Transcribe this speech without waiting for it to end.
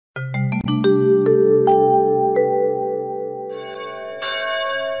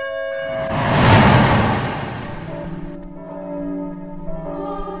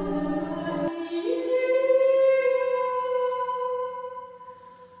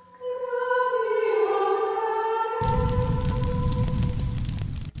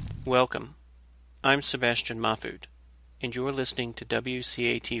Welcome. I'm Sebastian Mahfood, and you're listening to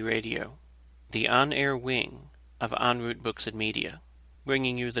WCAT Radio, the on-air wing of En route Books and Media,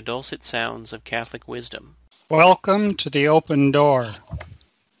 bringing you the dulcet sounds of Catholic wisdom. Welcome to The Open Door.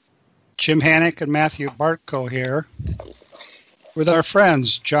 Jim Hannock and Matthew Bartko here, with our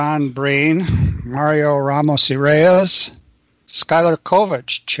friends John Breen, Mario Ramos-Reyes, Skylar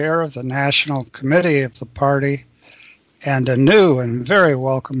Kovich, chair of the National Committee of the party, and a new and very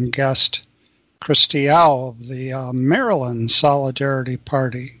welcome guest, Christy Au of the Maryland Solidarity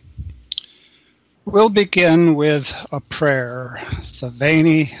Party. We'll begin with a prayer, the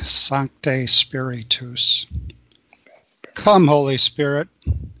Veni Sancte Spiritus. Come, Holy Spirit,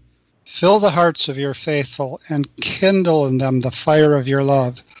 fill the hearts of your faithful and kindle in them the fire of your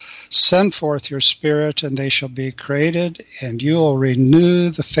love. Send forth your Spirit, and they shall be created, and you will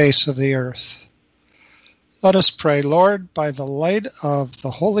renew the face of the earth. Let us pray. Lord, by the light of the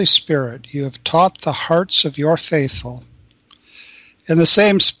Holy Spirit, you have taught the hearts of your faithful. In the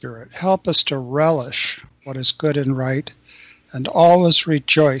same Spirit, help us to relish what is good and right, and always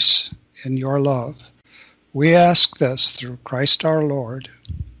rejoice in your love. We ask this through Christ our Lord.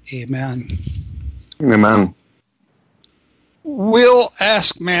 Amen. Amen. We'll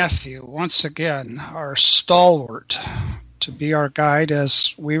ask Matthew, once again, our stalwart, to be our guide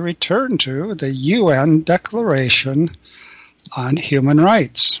as we return to the UN Declaration on Human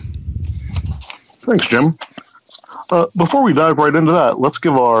Rights. Thanks, Jim. Before we dive right into that, let's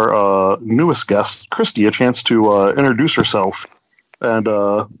give our newest guest, Christy, a chance to introduce herself and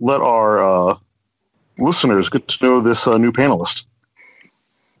let our listeners get to know this new panelist.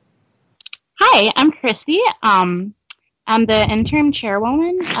 Hi, I'm Christy. I'm the interim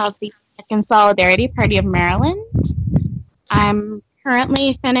chairwoman of the American Solidarity Party of Maryland. I'm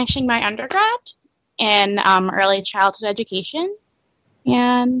currently finishing my undergrad in early childhood education,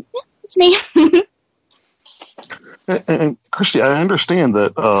 and yeah, it's me. And Christy, I understand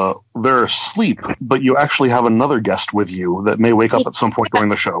that they're asleep, but you actually have another guest with you that may wake up at some point during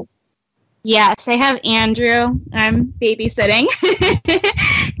the show. Yes, I have Andrew. I'm babysitting.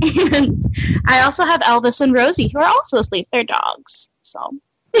 And I also have Elvis and Rosie, who are also asleep. They're dogs, so...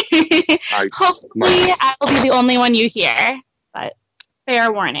 Hopefully I will be the only one you hear, but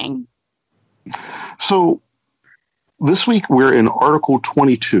fair warning. So this week we're in Article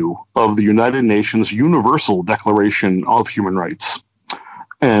 22 of the United Nations Universal Declaration of Human Rights.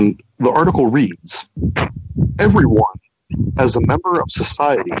 And the article reads, everyone, as a member of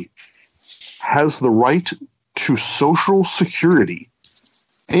society, has the right to social security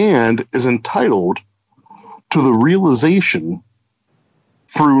and is entitled to the realization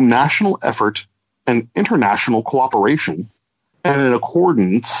through national effort and international cooperation, and in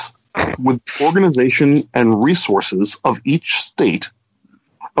accordance with the organization and resources of each state,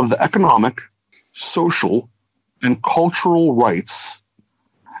 of the economic, social, and cultural rights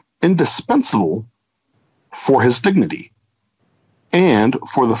indispensable for his dignity and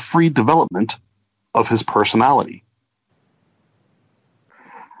for the free development of his personality.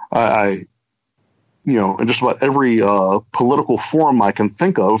 In just about every political forum I can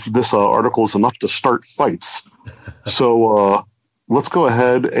think of, this article is enough to start fights. So let's go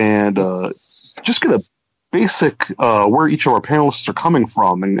ahead and just get a basic where each of our panelists are coming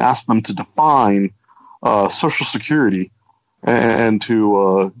from and ask them to define Social Security and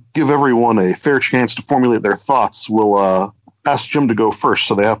to give everyone a fair chance to formulate their thoughts. We'll ask Jim to go first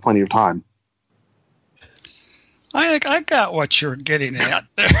so they have plenty of time. I got what you're getting at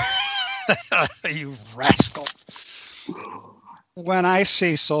there. You rascal. When I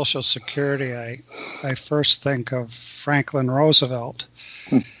see Social Security, I first think of Franklin Roosevelt.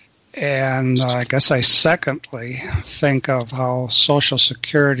 And I guess I secondly think of how Social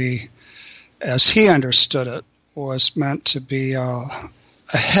Security, as he understood it, was meant to be a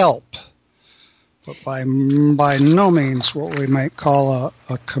help, but by no means what we might call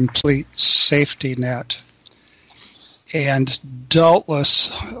a complete safety net. And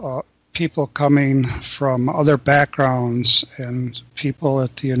doubtless people coming from other backgrounds and people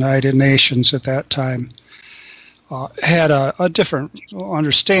at the United Nations at that time had a different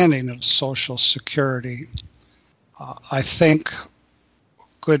understanding of Social Security. I think a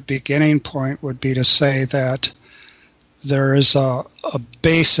good beginning point would be to say that there is a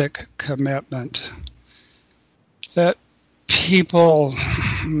basic commitment that people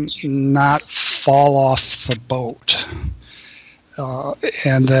not fall off the boat,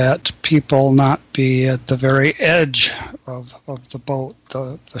 and that people not be at the very edge of the boat,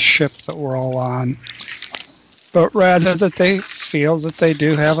 the ship that we're all on, but rather that they feel that they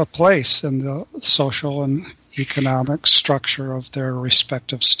do have a place in the social and economic structure of their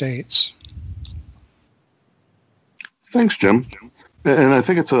respective states. Thanks, Jim. And I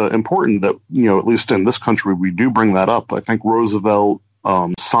think it's important that, at least in this country, we do bring that up. I think Roosevelt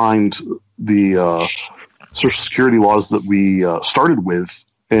signed the Social Security laws that we started with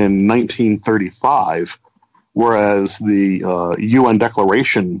in 1935, whereas the UN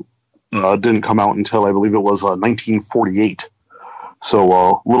Declaration didn't come out until, I believe it was 1948. So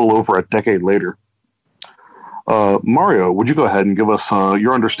a little over a decade later. Mario, would you go ahead and give us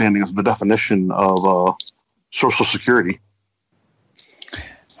your understanding of the definition of Social Security?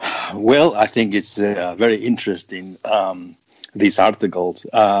 Well, I think it's very interesting, this article.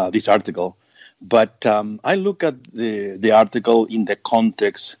 But I look at the article in the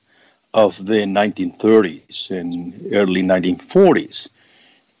context of the 1930s and early 1940s.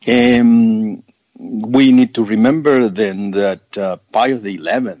 And we need to remember then that Pius XI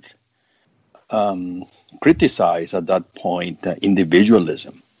criticized at that point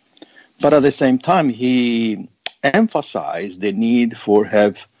individualism. But at the same time, he emphasized the need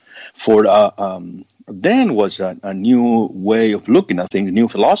then was a new way of looking at things, new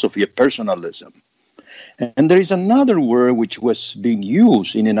philosophy of personalism. And there is another word which was being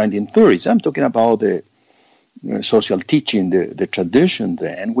used in the 1930s. I'm talking about the social teaching, the tradition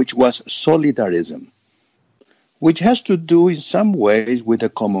then, which was solidarism, which has to do in some ways with the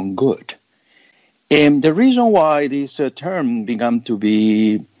common good. And the reason why this term began to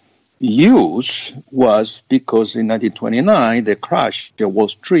be used was because in 1929, the crash of Wall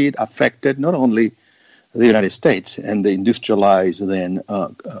Street affected not only the United States and the industrialized then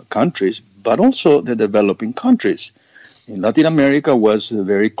countries, but also the developing countries. In Latin America was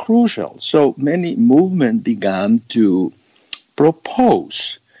very crucial. So many movements began to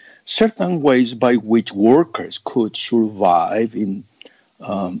propose certain ways by which workers could survive in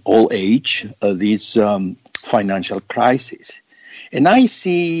old age this financial crisis. And I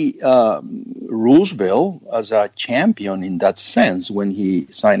see Roosevelt as a champion in that sense when he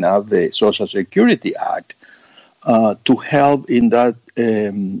signed up the Social Security Act to help in that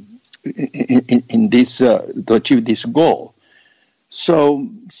in this to achieve this goal. So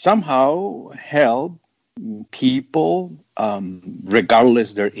somehow help people,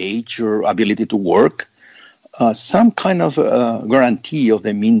 regardless their age or ability to work, some kind of guarantee of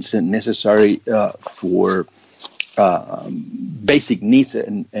the means necessary for basic needs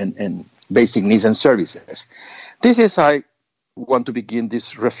and basic needs and services. This is how I want to begin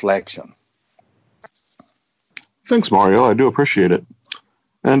this reflection. Thanks, Mario. I do appreciate it.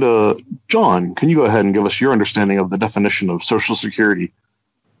 And John, can you go ahead and give us your understanding of the definition of Social Security?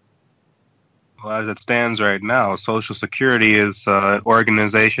 Well, as it stands right now, Social Security is an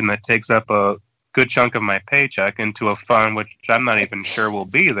organization that takes up a good chunk of my paycheck into a fund which I'm not even sure will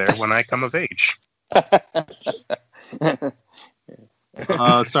be there when I come of age.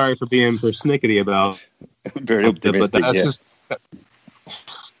 Sorry for being persnickety about very optimistic, but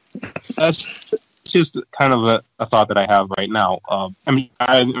that's just kind of a thought that I have right now.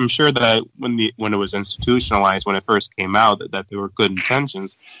 I'm sure that when it was institutionalized, when it first came out, that there were good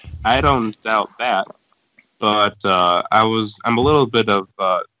intentions. I don't doubt that, but I'm a little bit of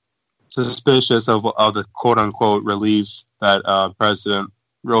suspicious of the quote unquote relief that President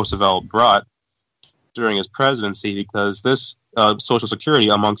Roosevelt brought during his presidency, because this Social Security,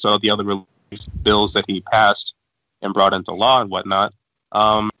 amongst all the other relief bills that he passed and brought into law and whatnot,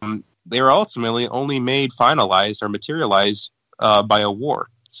 they were ultimately only made finalized or materialized by a war.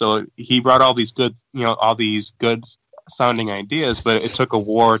 So he brought all these good sounding ideas, but it took a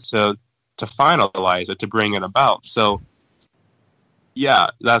war to finalize it, to bring it about. So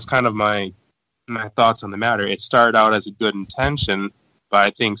yeah, that's kind of my thoughts on the matter. It started out as a good intention, but I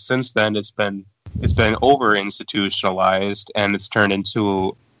think since then it's been over institutionalized, and it's turned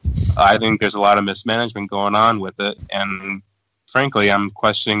into, I think there's a lot of mismanagement going on with it, and frankly, I'm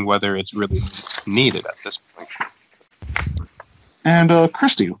questioning whether it's really needed at this point. And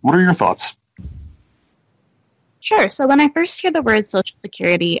Christy, what are your thoughts? Sure. So when I first hear the word Social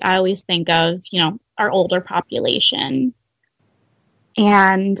Security, I always think of, our older population.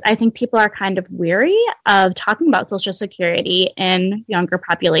 And I think people are kind of weary of talking about Social Security in younger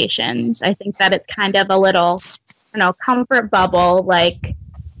populations. I think that it's kind of a little, comfort bubble, like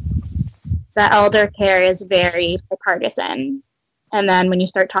the elder care is very bipartisan. And then when you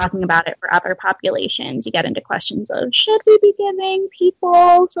start talking about it for other populations, you get into questions of, should we be giving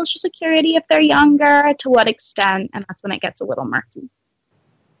people Social Security if they're younger? To what extent? And that's when it gets a little murky.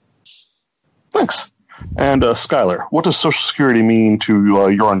 Thanks. And Skylar, what does Social Security mean to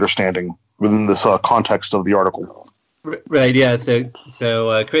your understanding within this context of the article? Right, yeah.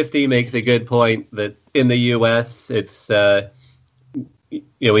 So Christy makes a good point that in the U.S., it's,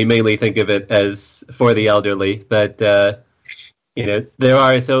 we mainly think of it as for the elderly, but, there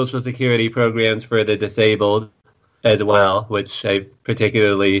are Social Security programs for the disabled as well, which I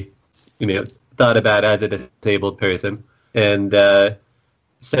particularly, thought about as a disabled person. And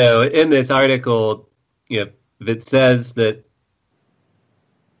so in this article, it says that,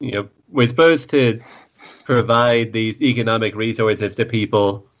 we're supposed to provide these economic resources to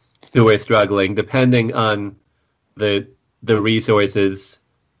people who are struggling, depending on the resources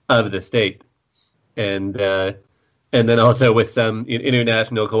of the state, and then also with some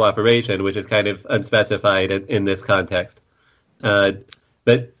international cooperation, which is kind of unspecified in this context. But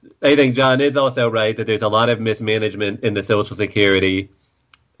I think John is also right that there's a lot of mismanagement in the Social Security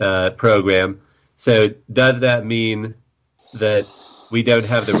program. So does that mean that we don't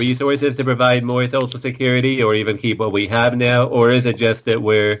have the resources to provide more Social Security or even keep what we have now? Or is it just that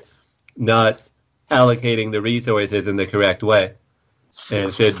we're not allocating the resources in the correct way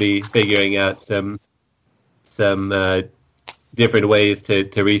and should be figuring out some different ways to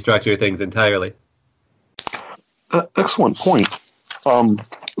restructure things entirely? Excellent point.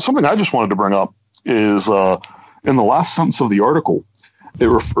 Something I just wanted to bring up is in the last sentence of the article, it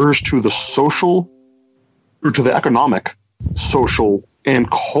refers to the social, or to the economic, social,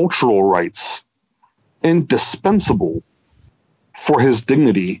 and cultural rights indispensable for his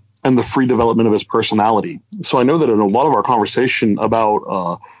dignity and the free development of his personality. So I know that in a lot of our conversation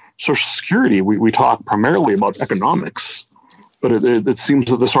about Social Security, we talk primarily about economics, but it seems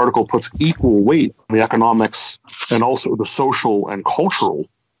that this article puts equal weight on the economics and also the social and cultural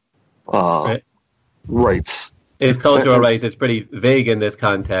rights. His cultural rights is pretty vague in this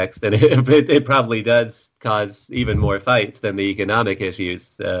context, and it probably does cause even more fights than the economic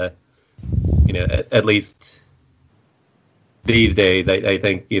issues, at least these days, I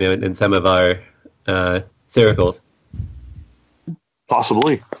think, in some of our circles.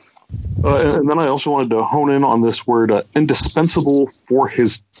 Possibly. And then I also wanted to hone in on this word, indispensable for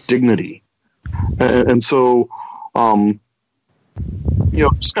his dignity. And so, Skylar,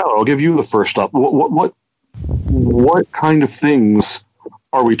 I'll give you the first up. What kind of things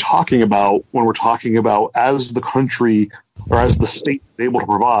are we talking about when we're talking about as the country or as the state is able to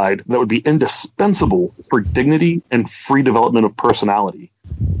provide that would be indispensable for dignity and free development of personality?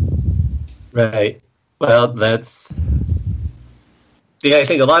 Right. Well, I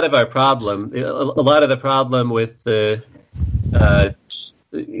think a lot of the problem with the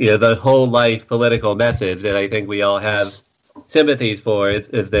whole life political message that I think we all have sympathies for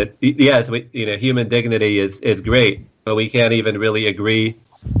is that, yes, human dignity is great, but we can't even really agree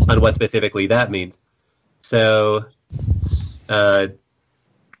on what specifically that means. So,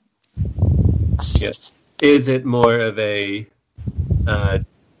 is it more of a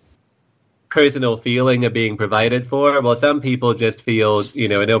personal feeling of being provided for? Well, some people just feel,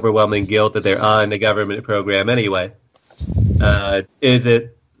 an overwhelming guilt that they're on a government program anyway. Is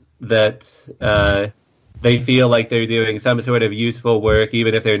it that they feel like they're doing some sort of useful work,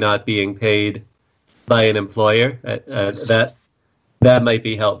 even if they're not being paid by an employer? That might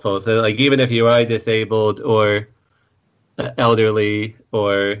be helpful. So, like, even if you are disabled or elderly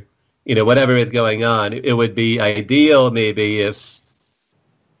or, whatever is going on, it would be ideal maybe if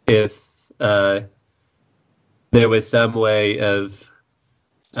there was some way of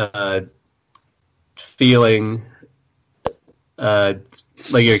feeling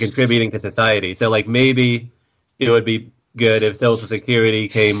like you're contributing to society. So, like, maybe it would be good if Social Security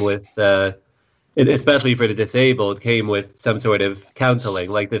came with, especially for the disabled, came with some sort of counseling.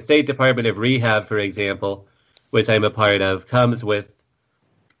 Like the State Department of Rehab, for example, which I'm a part of, comes with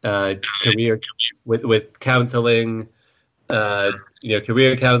with counseling,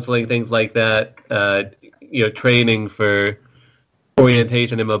 career counseling, things like that. Training for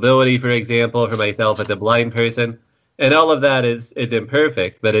orientation and mobility, for example, for myself as a blind person. And all of that is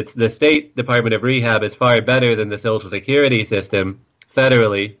imperfect, but it's the State Department of Rehab is far better than the Social Security system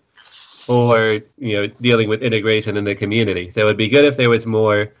federally for, dealing with integration in the community. So it'd be good if there was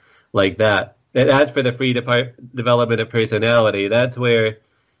more like that. And as for the free development of personality, that's where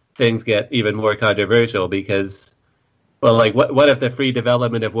things get even more controversial because, well, like what if the free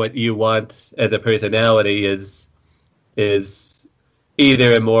development of what you want as a personality is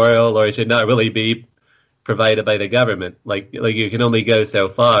either immoral or should not really be provided by the government. Like you can only go so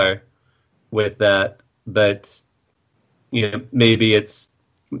far with that, but maybe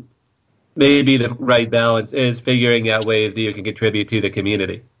the right balance is figuring out ways that you can contribute to the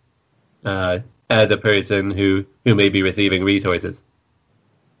community as a person who may be receiving resources.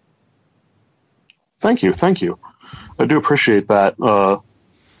 Thank you. I do appreciate that.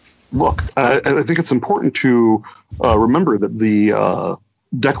 Look, I think it's important to remember that the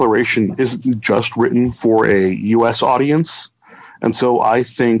Declaration isn't just written for a U.S. audience, and so I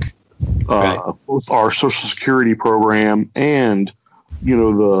think both our Social Security program and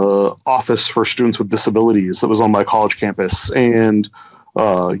the Office for Students with Disabilities that was on my college campus, and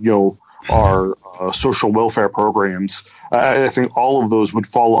our social welfare programs, I think all of those would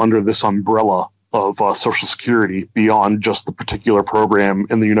fall under this umbrella of Social Security beyond just the particular program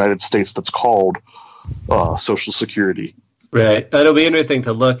in the United States that's called Social Security. Right. It'll be interesting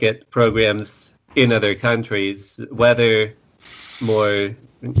to look at programs in other countries, whether more,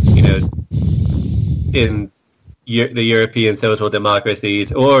 in the European social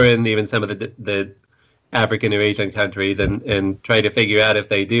democracies or in even some of the African or Asian countries, and try to figure out if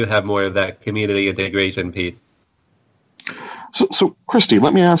they do have more of that community integration piece. So, Christy,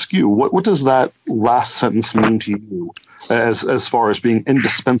 let me ask you, what does that last sentence mean to you as far as being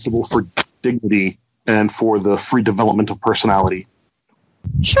indispensable for dignity and for the free development of personality?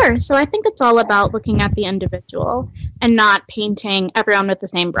 Sure. So I think it's all about looking at the individual and not painting everyone with the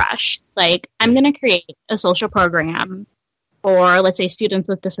same brush. Like, I'm going to create a social program for, let's say, students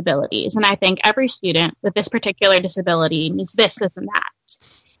with disabilities, and I think every student with this particular disability needs this, this, and that.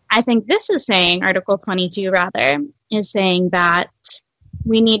 I think this is saying, Article 22 rather, is saying that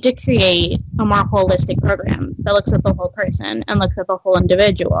we need to create a more holistic program that looks at the whole person and looks at the whole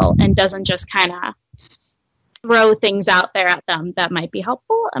individual and doesn't just kind of throw things out there at them that might be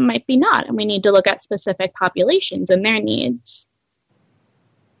helpful and might be not. And we need to look at specific populations and their needs.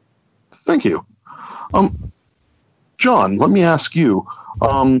 Thank you. John, let me ask you,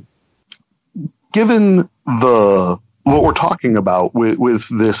 given what we're talking about with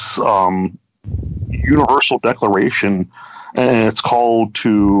this Universal Declaration, and it's called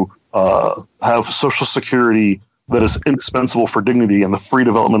to have Social Security that is indispensable for dignity and the free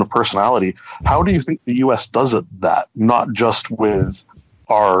development of personality, how do you think the U.S. does that? Not just with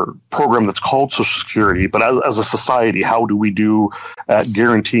our program that's called Social Security, but as a society, how do we do at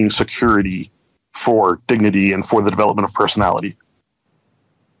guaranteeing security for dignity and for the development of personality?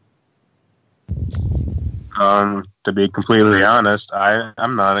 To be completely honest,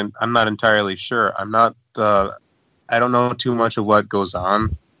 I'm not entirely sure. I don't know too much of what goes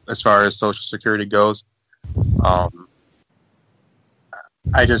on as far as Social Security goes. I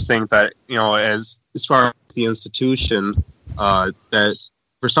just think that as far as the institution, that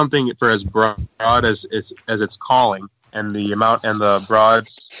for as broad as its calling and the amount and the broad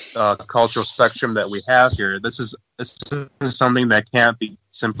cultural spectrum that we have here, this is something that can't be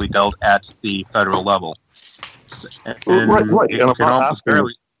simply dealt at the federal level. And right.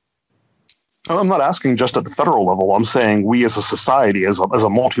 And I'm not asking just at the federal level. I'm saying we as a society, as a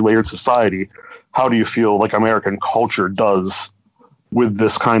multi-layered society, how do you feel like American culture does with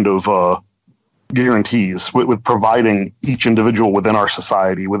this kind of guarantees, with providing each individual within our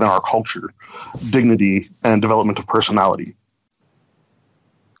society, within our culture, dignity and development of personality?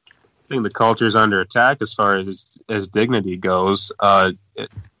 I think the culture is under attack as far as dignity goes.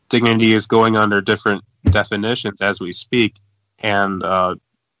 Dignity is going under different definitions as we speak, and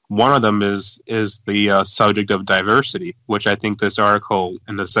one of them is the subject of diversity, which I think this article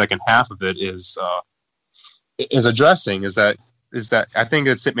in the second half of it is addressing. Is that I think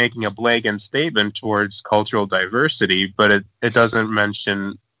it's making a blanket statement towards cultural diversity, but it doesn't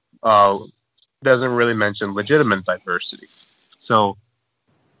really mention legitimate diversity. So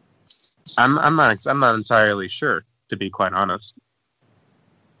I'm not entirely sure, to be quite honest.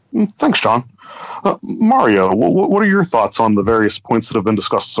 Thanks, John. Mario, what are your thoughts on the various points that have been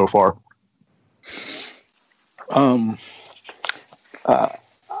discussed so far?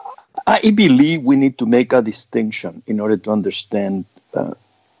 I believe we need to make a distinction in order to understand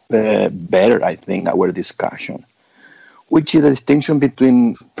better, I think, our discussion, which is the distinction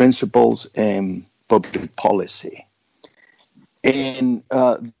between principles and public policy. And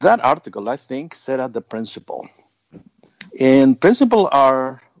that article, I think, set out the principle. And principles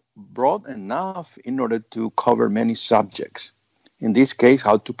are broad enough in order to cover many subjects. In this case,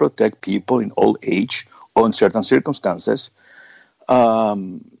 how to protect people in old age or in certain circumstances,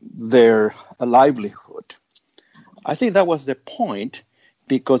 their livelihood. I think that was the point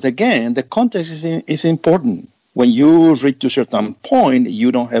because, again, the context is important. When you reach a certain point,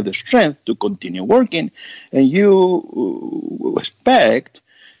 you don't have the strength to continue working, and you expect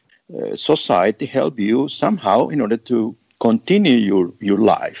society help you somehow in order to continue your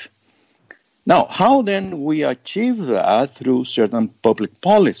life. Now, how then we achieve that through certain public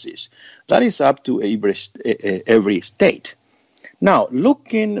policies? That is up to every state. Now,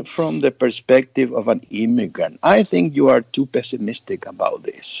 looking from the perspective of an immigrant, I think you are too pessimistic about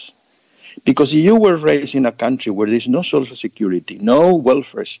this. Because you were raised in a country where there's no social security, no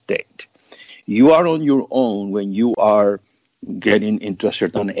welfare state. You are on your own when you are getting into a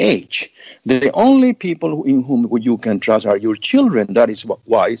certain age. The only people in whom you can trust are your children. That is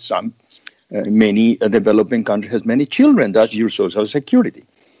why many developing countries has many children. That's your social security.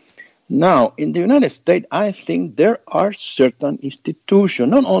 Now, in the United States, I think there are certain institutions,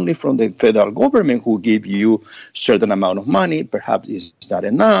 not only from the federal government who give you certain amount of money, perhaps it's not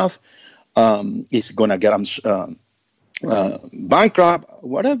enough, it's going to get them bankrupt,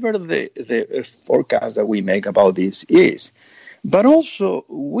 whatever the forecast that we make about this is. But also,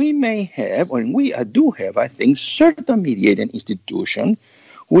 we may have, and we do have, I think, certain mediating institution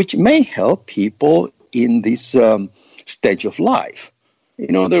which may help people in this stage of life.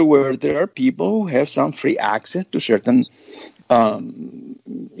 In other words, there are people who have some free access to certain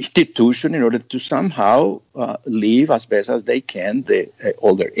institution in order to somehow live as best as they can the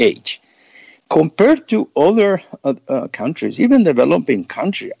older age. Compared to other countries, even developing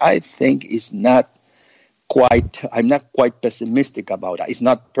countries, I think I'm not quite pessimistic about that. It's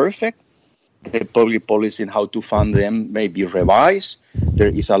not perfect. The public policy and how to fund them may be revised. There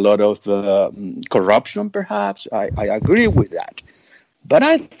is a lot of corruption, perhaps. I agree with that. But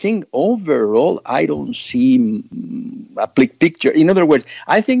I think overall, I don't see a big picture. In other words,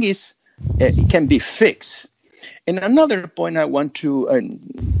 I think it can be fixed. And another point I want to,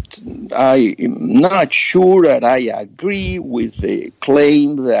 I am not sure that I agree with the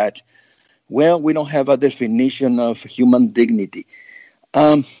claim that, well, we don't have a definition of human dignity.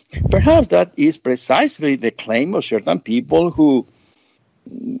 Perhaps that is precisely the claim of certain people who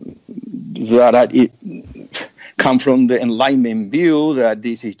come from the Enlightenment view that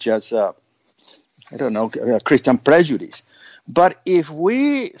this is just, a Christian prejudice. But if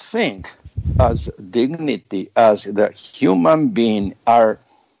we think as dignity, as the human being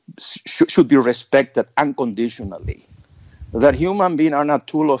should be respected unconditionally, that human beings are not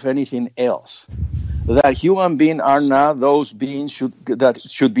tool of anything else, that human beings are not those beings that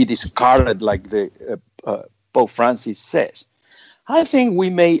should be discarded, like the Pope Francis says. I think we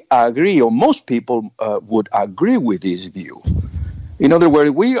may agree, or most people would agree with this view. In other words,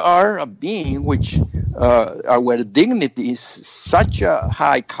 we are a being where dignity is such a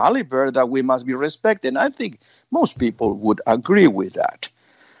high caliber that we must be respected. And I think most people would agree with that.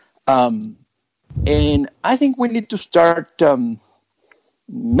 And I think we need to start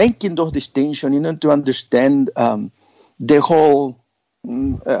making those distinctions in order to understand the whole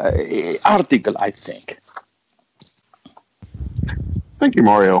article, I think. Thank you,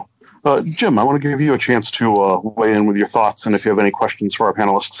 Mario. Jim, I want to give you a chance to weigh in with your thoughts and if you have any questions for our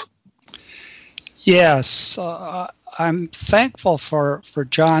panelists. Yes, I'm thankful for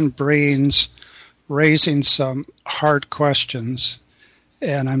John Breen's raising some hard questions,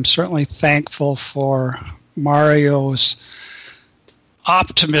 and I'm certainly thankful for Mario's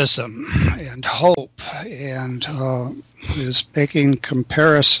optimism and hope, and is making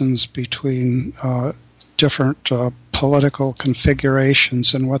comparisons between different political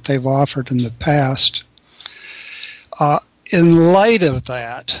configurations and what they've offered in the past. In light of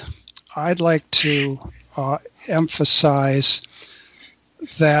that, I'd like to emphasize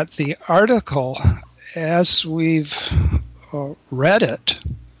that the article, as we've read it,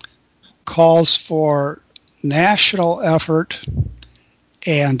 calls for national effort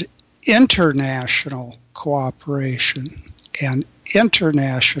and international cooperation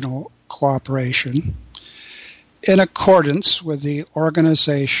in accordance with the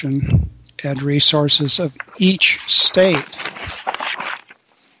organization and resources of each state.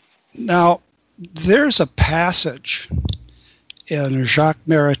 Now, there's a passage in Jacques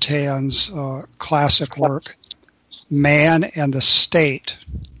Maritain's classic work, Man and the State,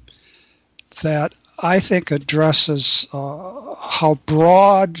 that I think addresses how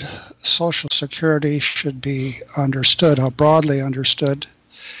broad Social Security should be understood, how broadly understood,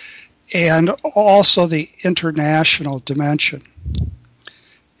 and also the international dimension.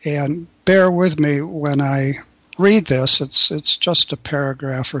 And bear with me when I read this. It's just a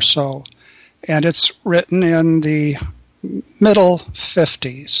paragraph or so, and it's written in the middle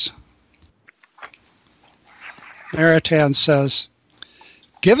 50s. Maritain says,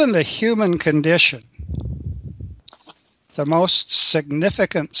 given the human condition, the most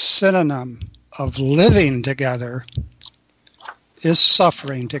significant synonym of living together is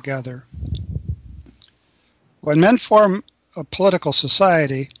suffering together. When men form a political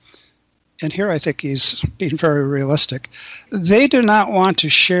society, and here I think he's being very realistic, they do not want to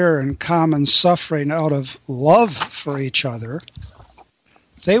share in common suffering out of love for each other.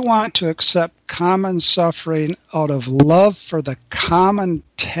 They want to accept common suffering out of love for the common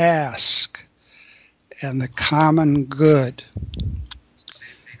task and the common good.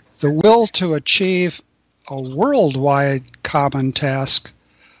 The will to achieve a worldwide common task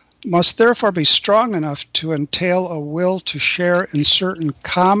must therefore be strong enough to entail a will to share in certain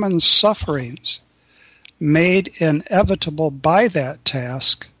common sufferings made inevitable by that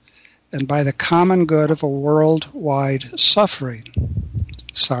task and by the common good of a worldwide society.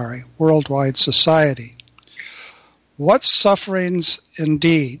 What sufferings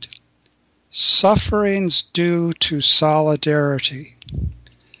indeed? Sufferings due to solidarity.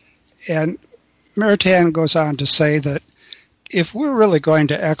 And Maritain goes on to say that if we're really going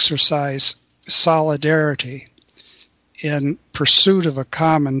to exercise solidarity in pursuit of a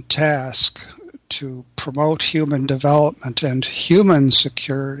common task to promote human development and human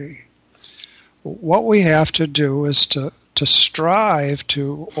security, what we have to do is to strive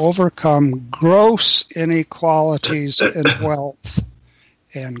to overcome gross inequalities in wealth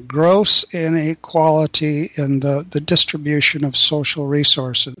and gross inequality in the distribution of social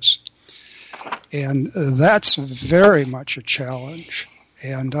resources. And that's very much a challenge.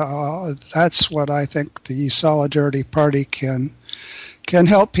 And that's what I think the Solidarity Party can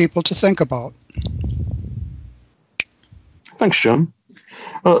help people to think about. Thanks, Jim.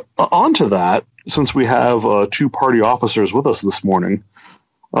 On to that, since we have two party officers with us this morning,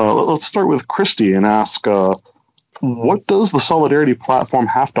 let's start with Christy and ask, what does the Solidarity Platform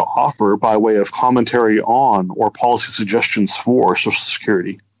have to offer by way of commentary on or policy suggestions for Social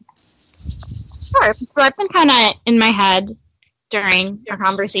Security? Sure. So I've been kind of in my head during your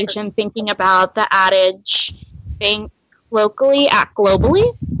conversation thinking about the adage, think locally, act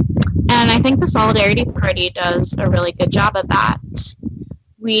globally. And I think the Solidarity Party does a really good job of that.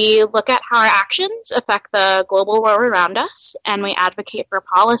 We look at how our actions affect the global world around us, and we advocate for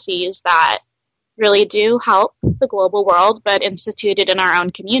policies that really do help the global world, but instituted in our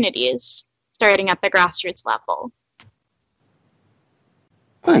own communities, starting at the grassroots level.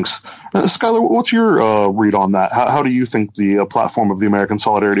 Thanks. Skylar, what's your read on that? How do you think the platform of the American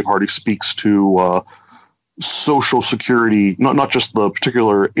Solidarity Party speaks to social security, not just the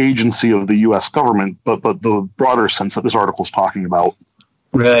particular agency of the U.S. government, but the broader sense that this article is talking about?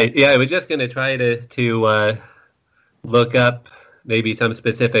 Right. Yeah, I was just going to try to look up maybe some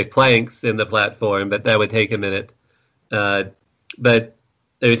specific planks in the platform, but that would take a minute. But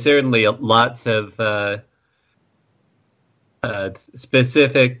there's certainly lots of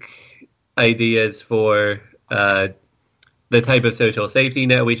specific ideas for the type of social safety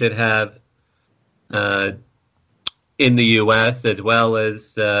net we should have in the U.S., as well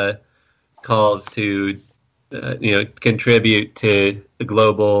as calls to contribute to the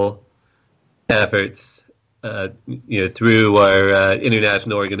global efforts through our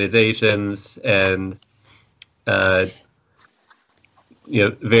international organizations and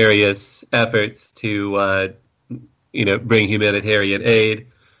various efforts to bring humanitarian aid.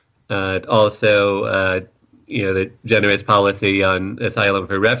 Also, the generous policy on asylum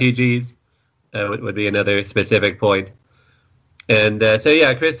for refugees would be another specific point. And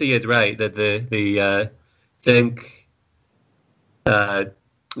Christy is right that the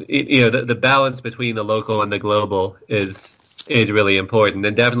balance between the local and the global is really important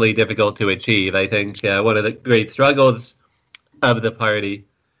and definitely difficult to achieve. I think one of the great struggles of the party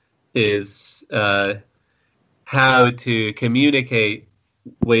is how to communicate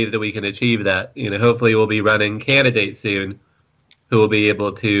ways that we can achieve that. Hopefully we'll be running candidates soon who will be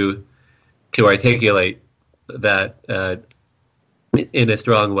able to articulate that in a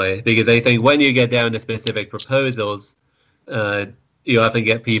strong way. Because I think when you get down to specific proposals, you often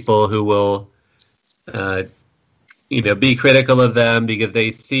get people who will, be critical of them because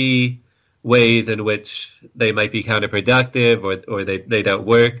they see ways in which they might be counterproductive or they don't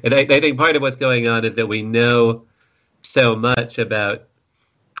work. And I think part of what's going on is that we know so much about,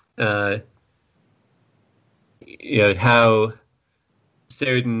 how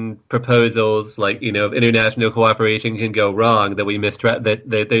certain proposals like, international cooperation can go wrong, that we mistrust, that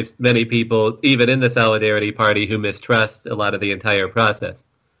there's many people, even in the Solidarity Party, who mistrust a lot of the entire process.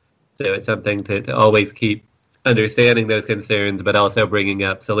 So it's something to always keep understanding those concerns, but also bringing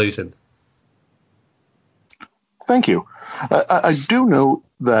up solutions. Thank you. I do note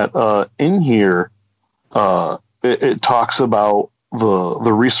that in here, it talks about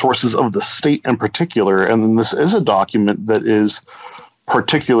the resources of the state in particular, and then this is a document that is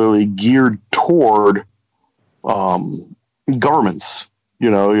particularly geared toward governments.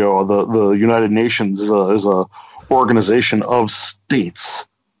 The United Nations is a organization of states,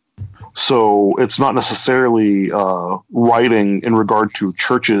 so it's not necessarily writing in regard to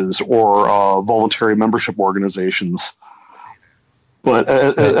churches or voluntary membership organizations. But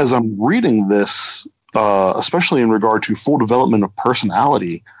as I'm reading this, especially in regard to full development of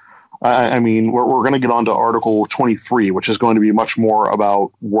personality, I mean, we're going to get on to Article 23, which is going to be much more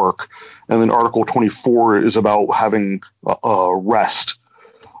about work. And then Article 24 is about having rest.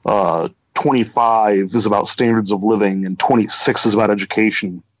 25 is about standards of living, and 26 is about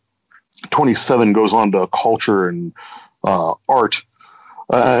education. 27 goes on to culture and art.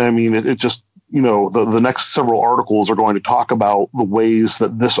 I mean, it just, the next several articles are going to talk about the ways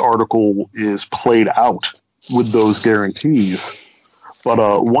that this article is played out with those guarantees.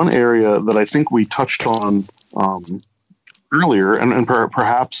 But one area that I think we touched on earlier, and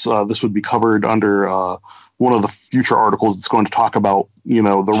perhaps this would be covered under one of the future articles that's going to talk about, the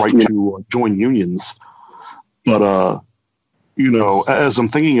right to join unions. But, as I'm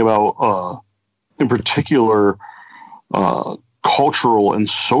thinking about, in particular, cultural and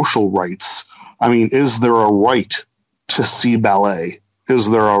social rights, I mean, is there a right to see ballet? Is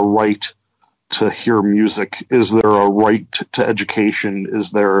there a right to hear music? Is there a right to education?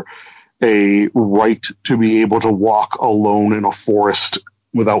 Is there a right to be able to walk alone in a forest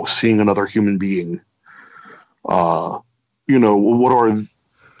without seeing another human being? What are,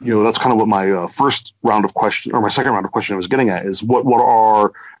 that's kind of what my first round of question, or my second round of question I was getting at, is what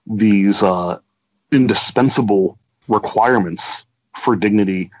are these indispensable requirements for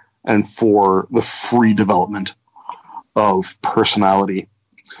dignity and for the free development of personality?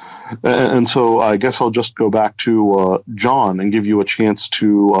 And so I guess I'll just go back to John and give you a chance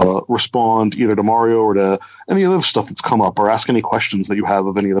to respond either to Mario or to any other stuff that's come up, or ask any questions that you have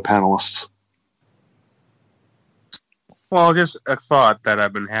of any of the panelists. Well, just a thought that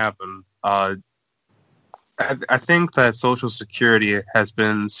I've been having. I think that Social Security has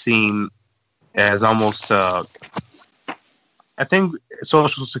been seen as almost... I think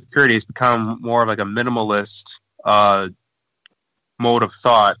Social Security has become more of like a minimalist mode of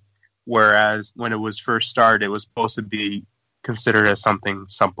thought, whereas when it was first started, it was supposed to be considered as something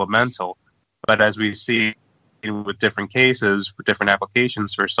supplemental. But as we see with different cases, for different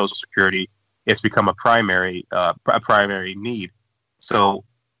applications for Social Security, it's become a primary need. So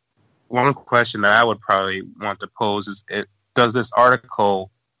one question that I would probably want to pose is, does this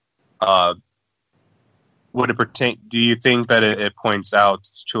article, would it pertain, do you think that it points out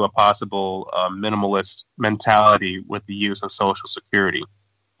to a possible minimalist mentality with the use of Social Security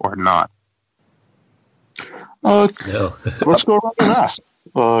or not? No. Let's go around and ask.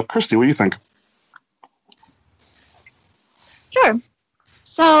 Christy, what do you think? Sure.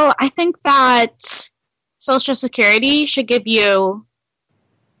 So I think that Social Security should give you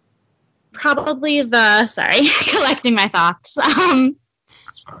probably collecting my thoughts.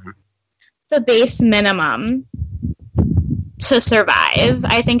 That's fine. The base minimum to survive.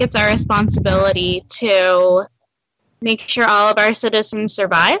 I think it's our responsibility to make sure all of our citizens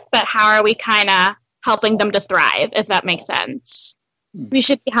survive, but how are we kind of helping them to thrive, if that makes sense? We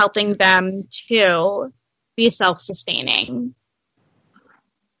should be helping them to be self-sustaining.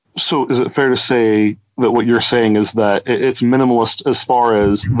 So is it fair to say that what you're saying is that it's minimalist as far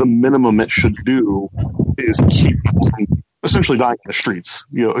as the minimum it should do is keep people from essentially dying in the streets,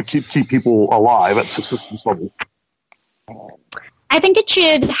 keep people alive at subsistence level? I think it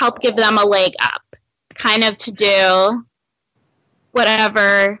should help give them a leg up, kind of to do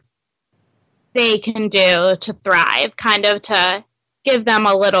whatever they can do to thrive, kind of to give them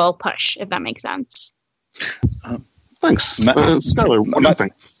a little push, if that makes sense. Thanks. Skylar, what do you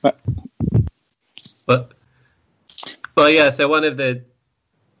think? Well, yeah, so one of the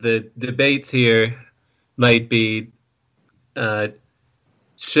debates here might be,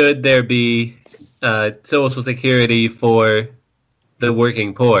 should there be Social Security for the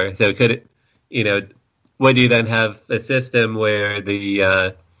working poor? So could it, would you then have a system where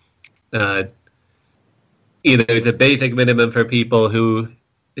the either it's a basic minimum for people who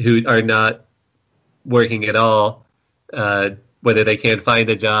are not working at all, whether they can't find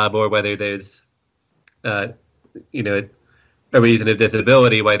a job or whether there's a reason of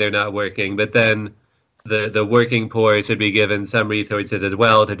disability why they're not working, but then the working poor should be given some resources as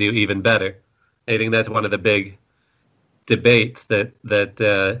well to do even better. I think that's one of the big debates that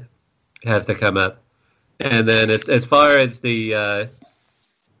has to come up. And then as far as the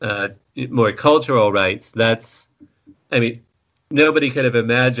more cultural rights, that's I mean, nobody could have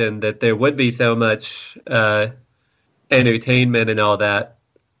imagined that there would be so much entertainment and all that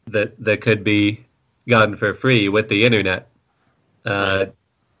could be gotten for free with the internet.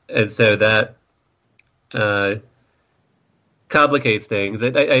 And so that complicates things.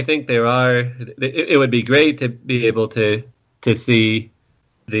 I think it would be great to be able to see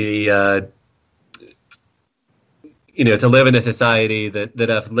the, to live in a society that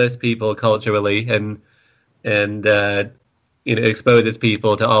uplifts people culturally and exposes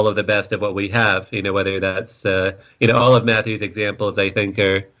people to all of the best of what we have. Whether that's all of Matthew's examples, I think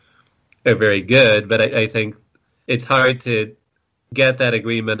are very good, but I think it's hard to get that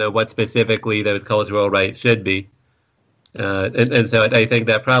agreement on what specifically those cultural rights should be. And so I think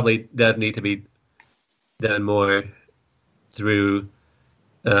that probably does need to be done more through,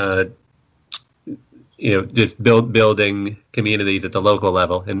 just building communities at the local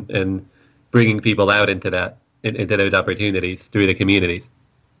level and bringing people out into those opportunities through the communities.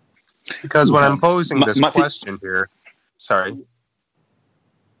 Because when I'm posing this question here, sorry.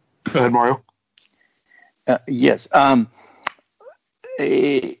 Go ahead, Mario. Yes.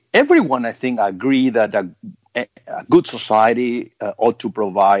 Everyone, I think, agree that a good society ought to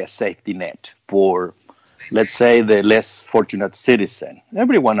provide a safety net for, let's say, the less fortunate citizen.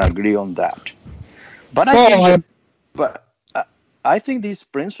 Everyone agree on that. But I think this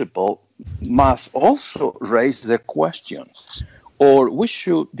principle must also raise the question, or we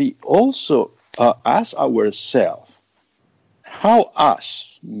should be also ask ourselves, how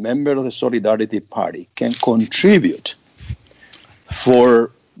us, members of the Solidarity Party, can contribute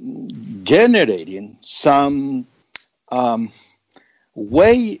for generating some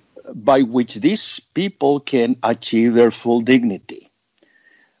way by which these people can achieve their full dignity.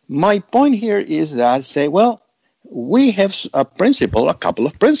 My point here is that, we have a couple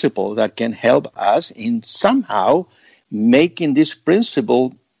of principles that can help us in somehow making this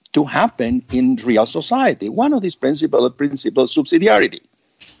principle to happen in real society. One of these principles is principle of subsidiarity.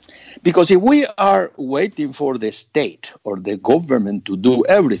 Because if we are waiting for the state or the government to do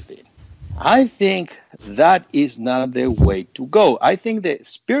everything, I think that is not the way to go. I think the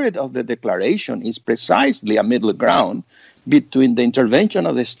spirit of the declaration is precisely a middle ground between the intervention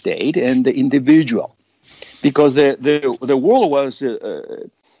of the state and the individual. Because the world was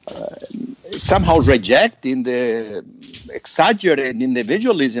somehow rejecting the exaggerated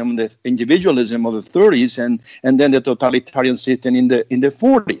individualism of the 30s and then the totalitarian system in the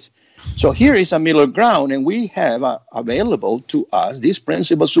 40s. So here is a middle ground, and we have available to us this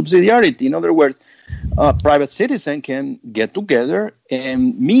principle of subsidiarity. In other words, private citizens can get together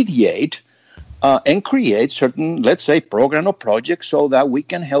and mediate and create certain, let's say, program or projects so that we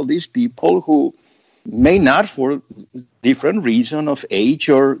can help these people who may not, for different reason of age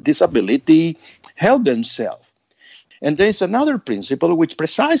or disability, help themselves. And there's another principle which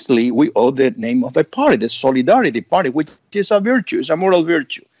precisely we owe the name of the party, the Solidarity Party, which is a virtue, it's a moral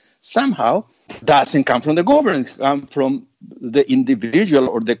virtue. Somehow doesn't come from the government, come from the individual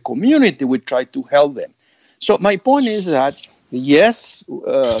or the community. We try to help them. So my point is that, yes,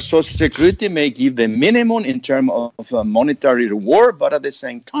 Social Security may give the minimum in terms of monetary reward, but at the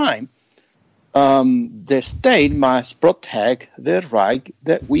same time, the state must protect the right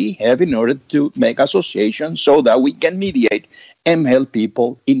that we have in order to make associations so that we can mediate and help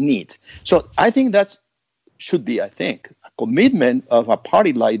people in need. So I think that should be, a commitment of a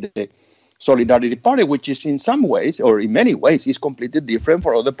party like the Solidarity Party, which is in some ways, or in many ways, is completely different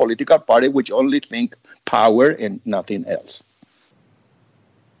from other political parties which only think power and nothing else.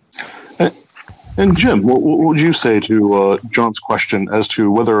 And Jim, what would you say to John's question as to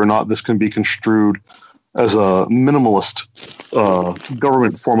whether or not this can be construed as a minimalist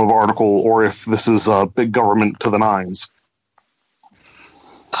government form of article, or if this is big government to the nines?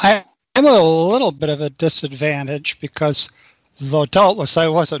 I'm a little bit of a disadvantage because, though doubtless I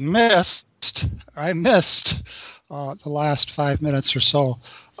wasn't I missed the last 5 minutes or so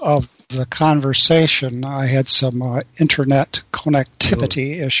of the conversation. I had some internet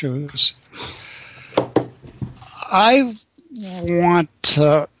connectivity issues. I want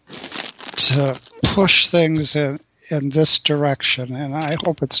to push things in this direction, and I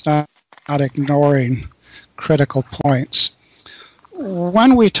hope it's not ignoring critical points.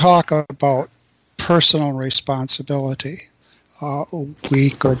 When we talk about personal responsibility,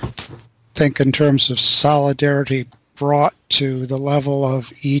 we could think in terms of solidarity brought to the level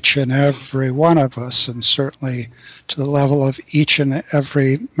of each and every one of us, and certainly to the level of each and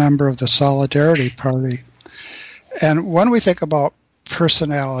every member of the Solidarity Party. And when we think about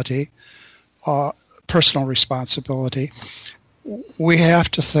personal responsibility, we have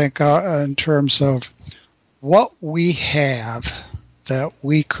to think in terms of what we have that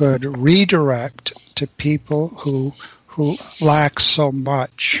we could redirect to people who lack so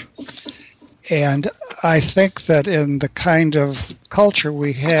much. And I think that in the kind of culture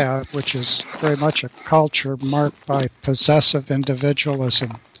we have, which is very much a culture marked by possessive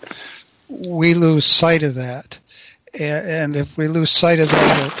individualism, we lose sight of that. And if we lose sight of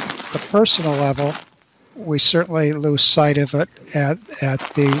that at the personal level, we certainly lose sight of it at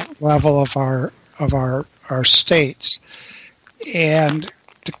the level of our states. And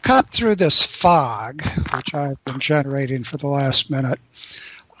to cut through this fog, which I've been generating for the last minute,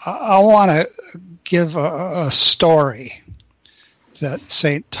 I want to give a story that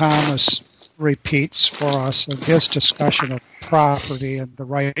St. Thomas repeats for us in his discussion of property and the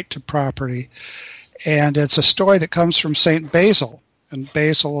right to property. And it's a story that comes from St. Basil. And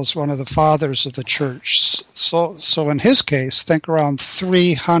Basil is one of the fathers of the church. So in his case, think around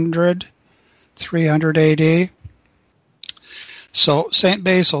 300 AD. So St.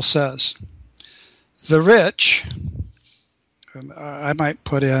 Basil says, the rich, and I might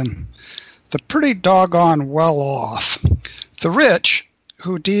put in, the pretty doggone well off, the rich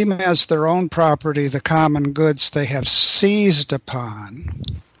who deem as their own property the common goods they have seized upon,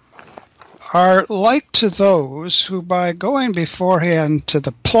 are like to those who by going beforehand to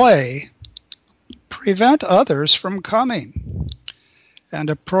the play prevent others from coming and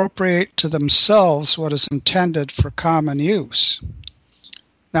appropriate to themselves what is intended for common use.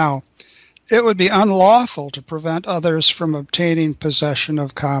 Now, it would be unlawful to prevent others from obtaining possession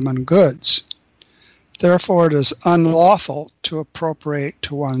of common goods. Therefore, it is unlawful to appropriate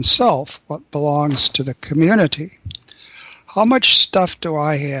to oneself what belongs to the community. How much stuff do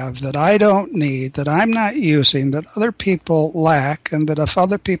I have that I don't need, that I'm not using, that other people lack, and that if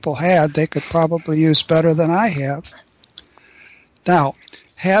other people had, they could probably use better than I have? Now,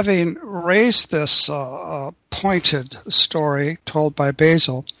 having raised this pointed story told by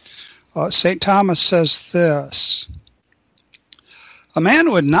Basil, St. Thomas says this: a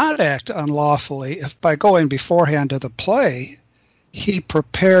man would not act unlawfully if by going beforehand to the play he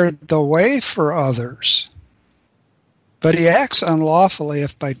prepared the way for others. But he acts unlawfully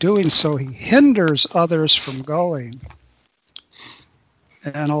if by doing so he hinders others from going.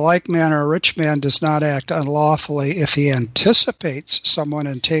 In a like manner, a rich man does not act unlawfully if he anticipates someone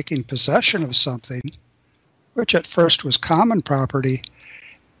in taking possession of something, which at first was common property,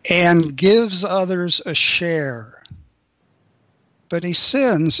 and gives others a share. But he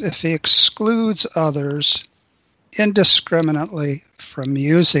sins if he excludes others indiscriminately from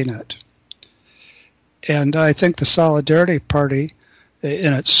using it. And I think the Solidarity Party,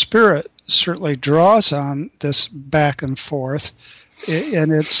 in its spirit, certainly draws on this back and forth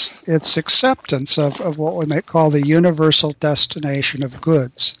in its acceptance of what we might call the universal destination of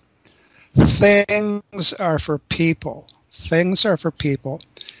goods. Things are for people. Things are for people.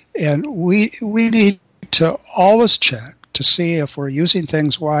 And we need to always check to see if we're using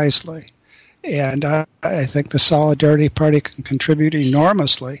things wisely. And I think the Solidarity Party can contribute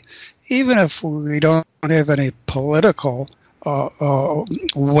enormously, even if we don't have any political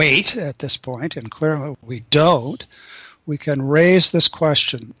weight at this point, and clearly we don't. We can raise this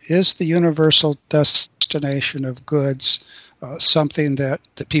question: is the universal destination of goods something that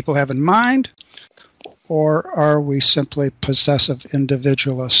people have in mind, or are we simply possessive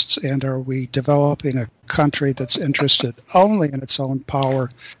individualists, and are we developing a country that's interested only in its own power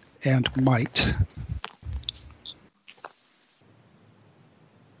and might?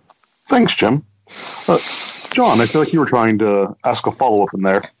 Thanks, Jim. John, I feel like you were trying to ask a follow-up in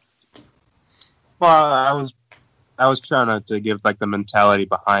there. Well, I was trying to give like the mentality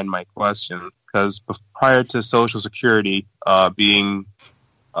behind my question, because prior to Social Security being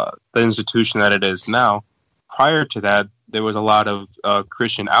the institution that it is now, prior to that, there was a lot of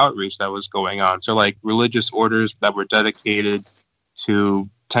Christian outreach that was going on. So like religious orders that were dedicated to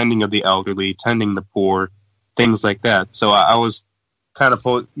tending of the elderly, tending the poor, things like that. So I was kind of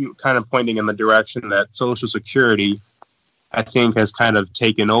pointing in the direction that Social Security, I think, has kind of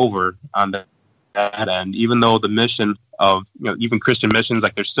taken over on that end. Even though the mission of, even Christian missions,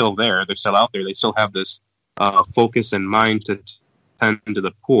 like they're still there, they're still out there, they still have this focus in mind to tend to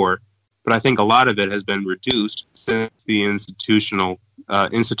the poor. But I think a lot of it has been reduced since the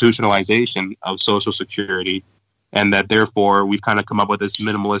institutionalization of Social Security, and that therefore we've kind of come up with this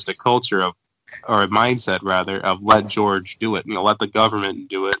minimalistic culture of, or a mindset rather, of let George do it. Let the government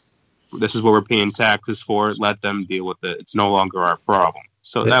do it. This is what we're paying taxes for. Let them deal with it. It's no longer our problem.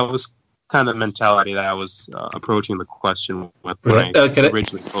 So that was kind of the mentality that I was approaching the question with when I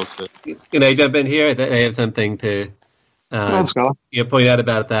originally posted. Can I jump in here? I have something to point out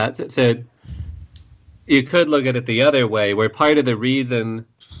about that. So you could look at it the other way, where part of the reason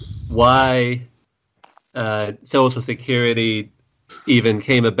why Social Security even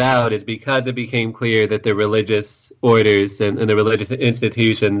came about is because it became clear that the religious orders and the religious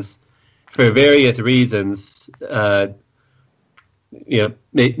institutions, for various reasons,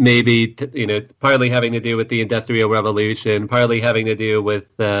 maybe partly having to do with the Industrial Revolution, partly having to do with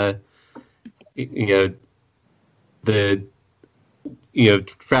the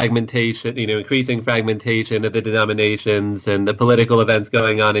fragmentation, increasing fragmentation of the denominations and the political events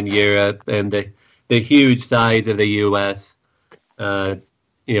going on in Europe and the huge size of the U.S. Lots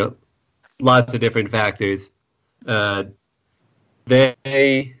of different factors.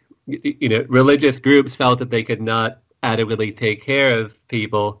 Religious groups felt that they could not adequately take care of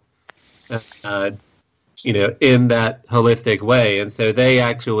people, in that holistic way. And so they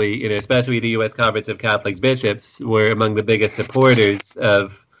actually, especially the U.S. Conference of Catholic Bishops, were among the biggest supporters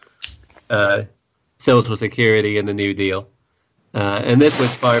of Social Security and the New Deal. And this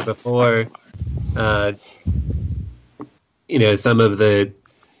was far before, some of the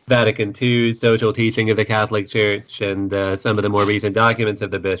Vatican II social teaching of the Catholic Church and some of the more recent documents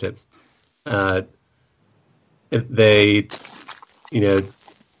of the bishops. I've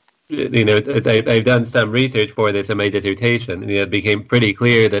done some research for this in my dissertation, and it became pretty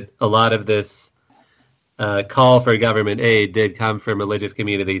clear that a lot of this call for government aid did come from religious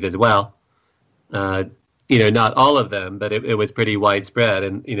communities as well. Not all of them, but it was pretty widespread,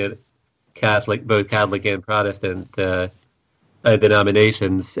 and both Catholic and Protestant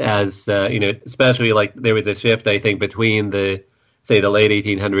denominations, as especially like there was a shift, I think, between the late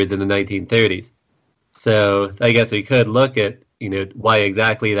 1800s and the 1930s. So I guess we could look at why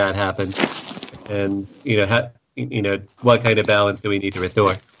exactly that happened, and what kind of balance do we need to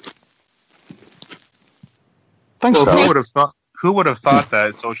restore? Thanks, well, Scott. who would have thought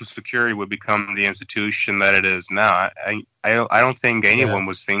that Social Security would become the institution that it is now? I don't think anyone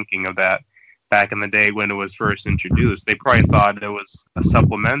was thinking of that back in the day when it was first introduced. They probably thought it was a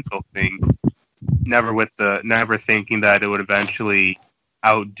supplemental thing, never thinking that it would eventually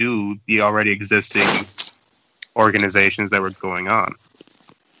outdo the already existing organizations that were going on.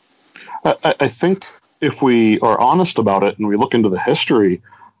 I think if we are honest about it and we look into the history,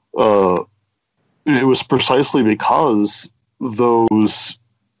 it was precisely because those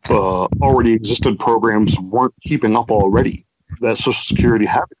already existed programs weren't keeping up already that Social Security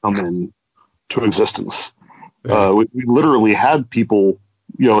had to come in to existence. We literally had people,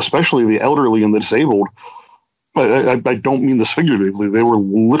 especially the elderly and the disabled. I don't mean this figuratively. They were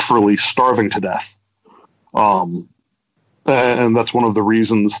literally starving to death. And that's one of the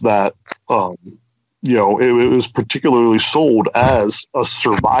reasons that, it was particularly sold as a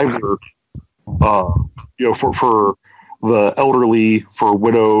survivor, for the elderly, for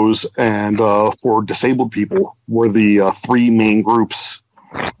widows, and for disabled people were the three main groups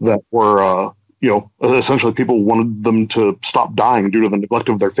that were, essentially people wanted them to stop dying due to the neglect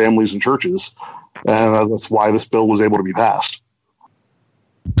of their families and churches. And that's why this bill was able to be passed.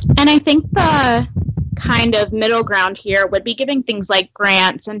 And I think the kind of middle ground here would be giving things like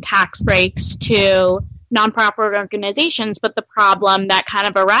grants and tax breaks to nonprofit organizations. But the problem that kind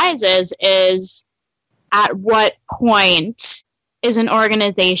of arises is, at what point is an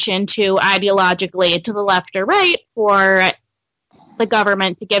organization too ideologically to the left or right for the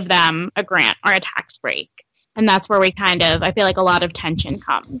government to give them a grant or a tax break? And that's where I feel like a lot of tension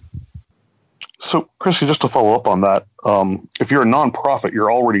comes. So, Chrissy, just to follow up on that, if you're a nonprofit,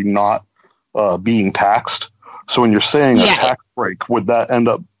 you're already not being taxed. So when you're saying a tax break, would that end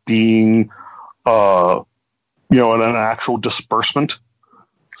up being, an actual disbursement?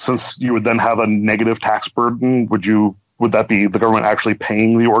 Since you would then have a negative tax burden, would that be the government actually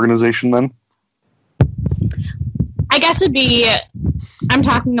paying the organization then? I guess it'd be, I'm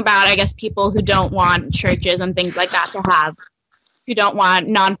talking about, people who don't want churches and things like that to have, who don't want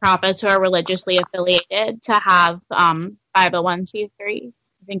nonprofits who are religiously affiliated to have 501c3.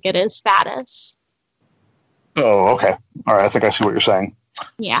 I think it is status. Oh, okay. All right. I think I see what you're saying.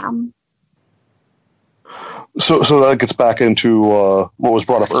 Yeah. So that gets back into what was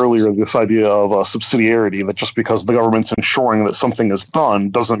brought up earlier, this idea of subsidiarity, that just because the government's ensuring that something is done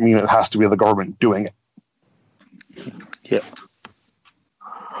doesn't mean it has to be the government doing it. Yeah.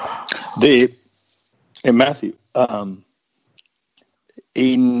 Matthew,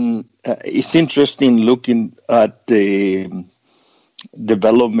 it's interesting looking at the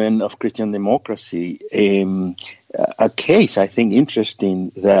development of Christian democracy. A case I think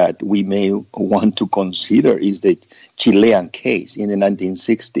interesting that we may want to consider is the Chilean case in the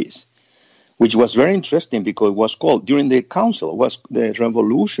 1960s, which was very interesting because it was called, during the council, was the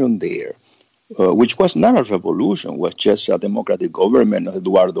revolution there, which was not a revolution, was just a democratic government of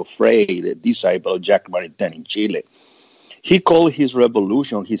Eduardo Frei, the disciple of Jacques Maritain in Chile. He called his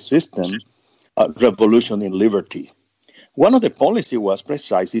revolution, his system, a revolution in liberty. One of the policies was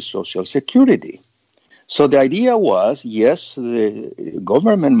precisely social security. So the idea was, yes, the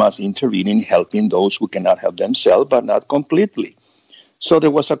government must intervene in helping those who cannot help themselves, but not completely. So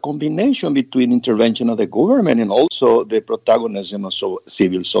there was a combination between intervention of the government and also the protagonism of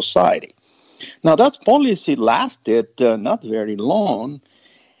civil society. Now that policy lasted not very long.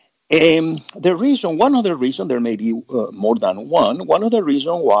 One of the reasons, there may be more than one of the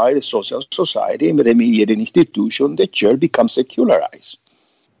reasons why the social society, the mediated institution, the church become secularized.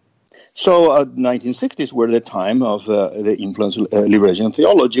 So 1960s were the time of the influence of liberation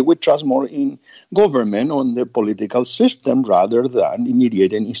theology, which trust more in government on the political system rather than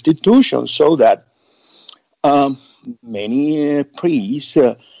mediated institutions, so that many priests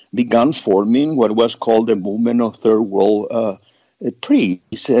began forming what was called the movement of Third World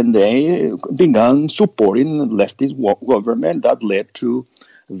priests, and they began supporting leftist government that led to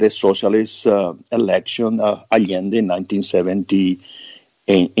the socialist election of Allende in 1970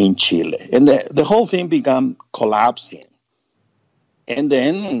 in Chile. And the whole thing began collapsing. And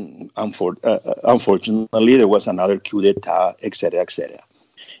then, unfortunately, there was another coup d'etat, etc., etc.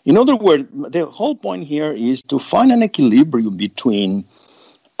 In other words, the whole point here is to find an equilibrium between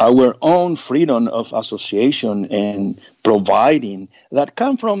our own freedom of association and providing that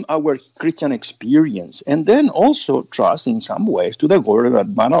come from our Christian experience, and then also trust in some ways to the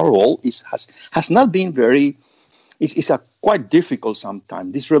government. But our role has not been very. It's quite difficult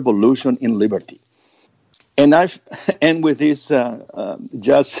sometimes. This revolution in liberty, and I've end with this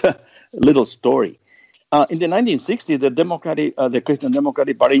just little story. In the 1960s, the Christian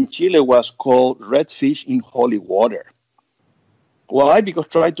Democratic Party in Chile was called Red Fish in Holy Water. Why? Because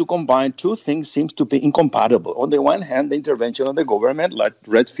trying to combine two things seems to be incompatible. On the one hand, the intervention of the government, like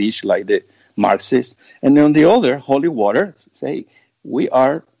red fish, like the Marxists, and on the other, holy water, say, we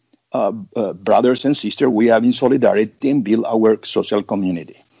are brothers and sisters, we have in solidarity and build our social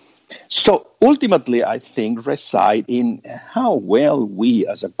community. So ultimately, I think reside in how well we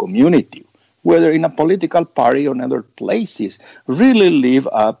as a community, whether in a political party or in other places, really live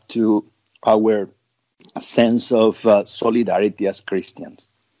up to our sense of solidarity as Christians.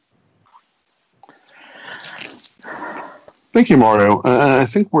 Thank you, Mario. I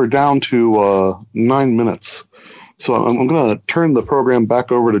think we're down to 9 minutes. So I'm going to turn the program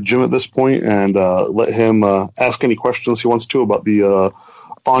back over to Jim at this point and let him ask any questions he wants to about the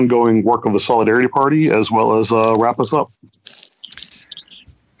ongoing work of the Solidarity Party, as well as wrap us up.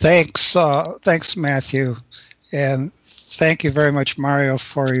 Thanks, Matthew. And thank you very much, Mario,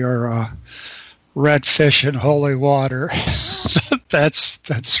 for your red fish in holy water.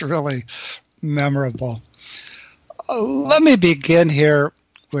 That's really memorable. Let me begin here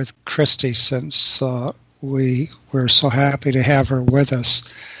with Christy, since we're so happy to have her with us.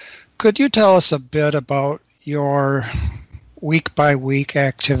 Could you tell us a bit about your week-by-week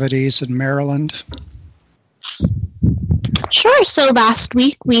activities in Maryland? Sure. So last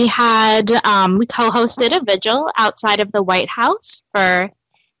week we had we co-hosted a vigil outside of the White House for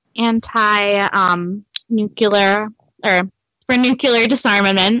nuclear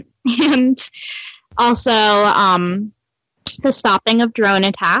disarmament, and also the stopping of drone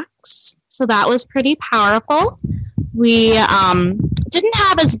attacks. So that was pretty powerful. We didn't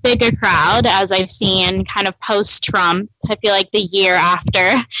have as big a crowd as I've seen kind of post-Trump. I feel like the year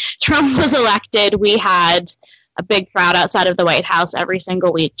after Trump was elected, we had a big crowd outside of the White House every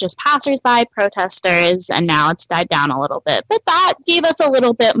single week, just passersby, protesters, and now it's died down a little bit. But that gave us a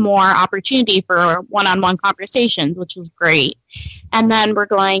little bit more opportunity for one-on-one conversations, which was great. And then we're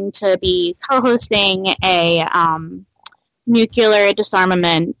going to be co-hosting a nuclear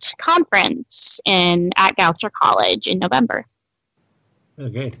disarmament conference at Goucher College in November.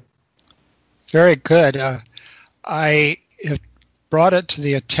 Okay. Very good. I have brought it to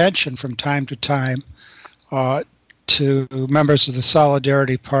the attention from time to time to members of the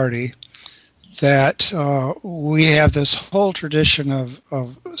Solidarity Party that we have this whole tradition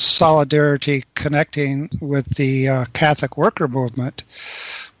of solidarity connecting with the Catholic worker movement,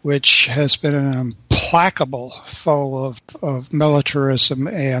 which has been an implacable foe of militarism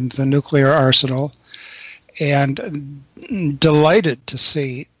and the nuclear arsenal, and delighted to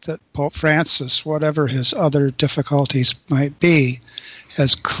see that Pope Francis, whatever his other difficulties might be,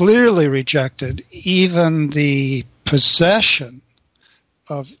 has clearly rejected even the possession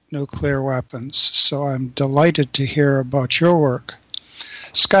of nuclear weapons. So I'm delighted to hear about your work.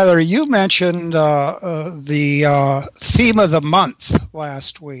 Skylar, you mentioned the theme of the month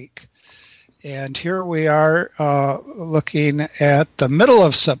last week, And here we are looking at the middle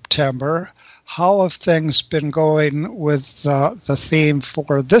of September. How have things been going with the theme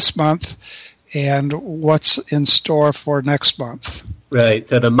for this month, and what's in store for next month? Right.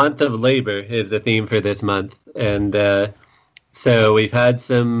 So the month of labor is the theme for this month. And so we've had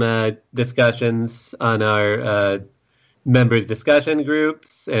some discussions on our members' discussion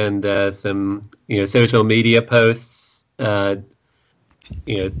groups and some social media posts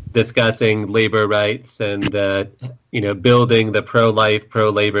discussing labor rights and building the pro-life,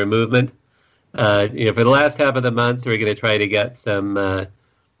 pro-labor movement. For the last half of the month, we're going to try to get some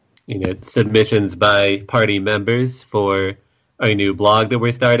submissions by party members for our new blog that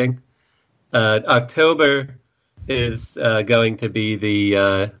we're starting. October is going to be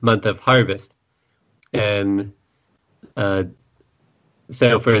the month of harvest, and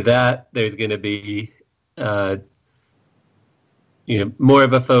so for that, there's going to be more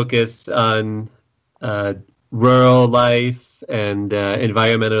of a focus on rural life and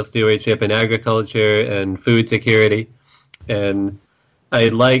environmental stewardship and agriculture and food security. And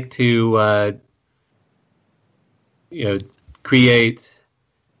I'd like to create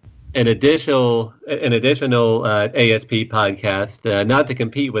an additional ASP podcast, not to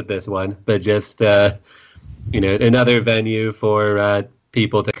compete with this one, but just another venue for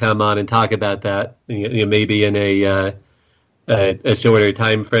people to come on and talk about that. Maybe in a shorter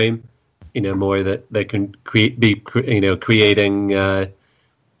time frame. More that can be creating shorter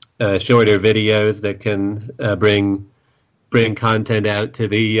videos that can bring content out to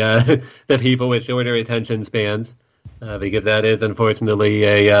the people with shorter attention spans, because that is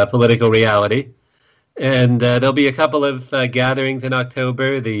unfortunately a political reality. And there'll be a couple of gatherings in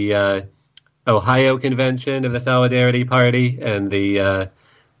October: the Ohio Convention of the Solidarity Party and the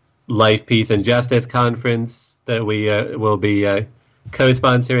Life, Peace, and Justice Conference that we will be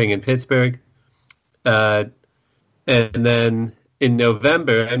co-sponsoring in Pittsburgh. And then in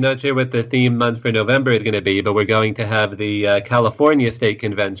November, I'm not sure what the theme month for November is going to be, but we're going to have the California State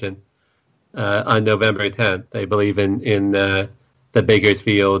Convention on November 10th, I believe in the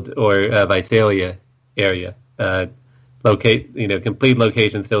Bakersfield or Visalia area. Complete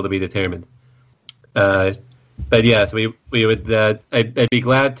location still to be determined. But yes, we would. I'd be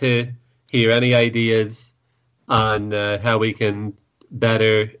glad to hear any ideas on how we can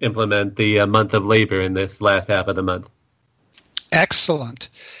better implement the month of labor in this last half of the month. Excellent.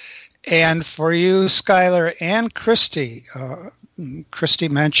 And for you, Skylar and Christy, Christy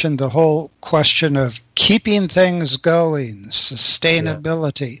mentioned the whole question of keeping things going,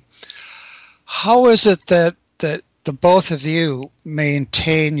 sustainability. Yeah. How is it that the both of you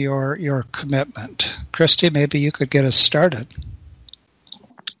maintain your commitment? Christy, maybe you could get us started.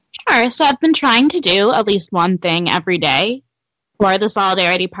 Sure. So I've been trying to do at least one thing every day for the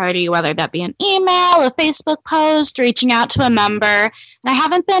Solidarity Party, whether that be an email, a Facebook post, reaching out to a member. And I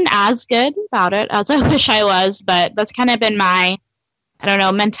haven't been as good about it as I wish I was, but that's kind of been my,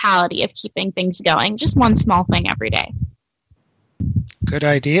 mentality of keeping things going. Just one small thing every day. Good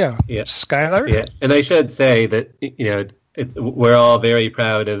idea. Yeah. Skylar? Yeah, and I should say that, we're all very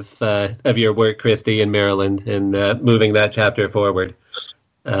proud of your work, Christy, in Maryland, and moving that chapter forward.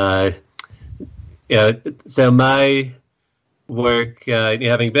 So my work,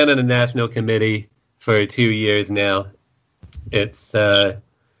 having been on a national committee for 2 years now, it's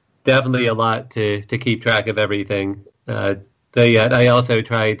definitely a lot to keep track of everything. I also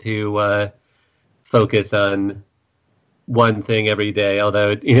try to focus on one thing every day,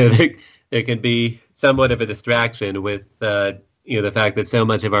 although there can be somewhat of a distraction with the fact that so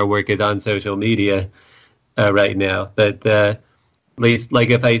much of our work is on social media right now. But at least, like,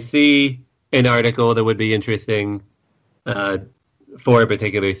 if I see an article that would be interesting for a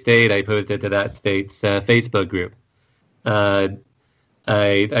particular state, I post it to that state's Facebook group. I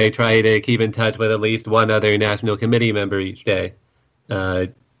try to keep in touch with at least one other national committee member each day,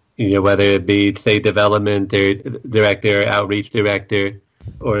 whether it be state development or director, outreach director,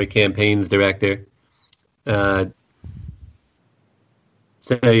 or a campaigns director. Just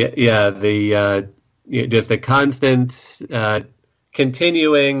a constant,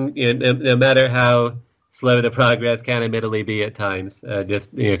 continuing, no matter how slow the progress can admittedly be at times,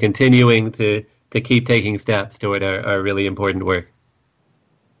 continuing to keep taking steps toward our really important work.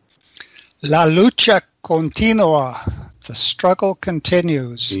 La lucha continua. The struggle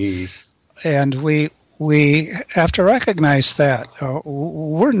continues. And we have to recognize that.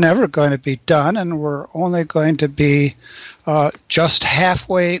 We're never going to be done, and we're only going to be just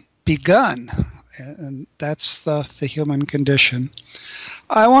halfway begun. And that's the human condition.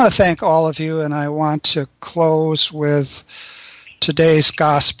 I want to thank all of you, and I want to close with today's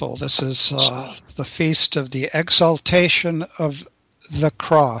gospel. This is the feast of the exaltation of the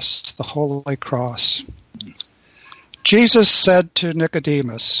cross, the Holy Cross. Jesus said to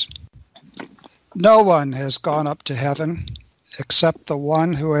Nicodemus, "No one has gone up to heaven except the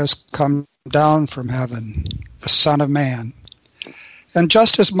one who has come down from heaven, the Son of Man. And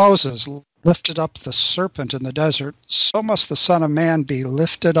just as Moses lifted up the serpent in the desert, so must the Son of Man be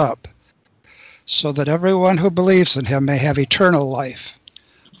lifted up, so that everyone who believes in him may have eternal life.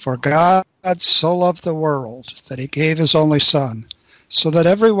 For God so loved the world that he gave his only Son, so that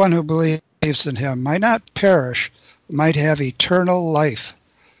everyone who believes in him might not perish, but might have eternal life.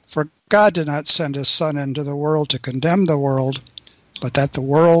 For God did not send his Son into the world to condemn the world, but that the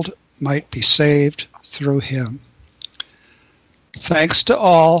world might be saved through him." Thanks to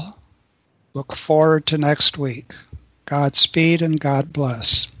all. Look forward to next week. Godspeed and God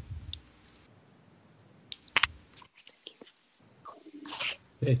bless.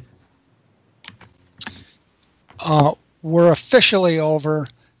 We're officially over,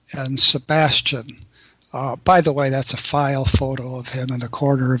 and Sebastian, by the way, that's a file photo of him in the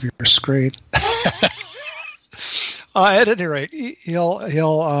corner of your screen. At any rate,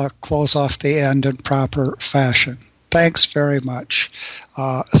 he'll close off the end in proper fashion. Thanks very much.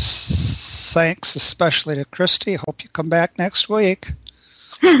 Thanks especially to Christy. Hope you come back next week.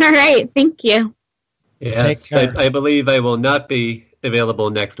 All right. Thank you. Yes, I believe I will not be available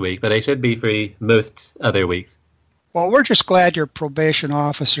next week, but I should be free most other weeks. Well, we're just glad your probation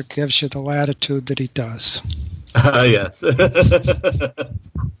officer gives you the latitude that he does. Yes.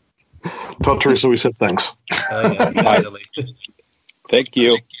 Tell Teresa we said thanks. Yes, finally. Thank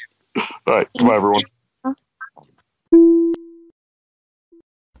you. All right. Goodbye, everyone.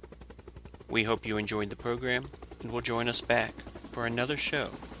 We hope you enjoyed the program and will join us back for another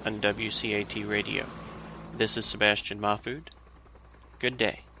show on WCAT Radio. This is Sebastian Mahfood. Good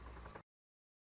day.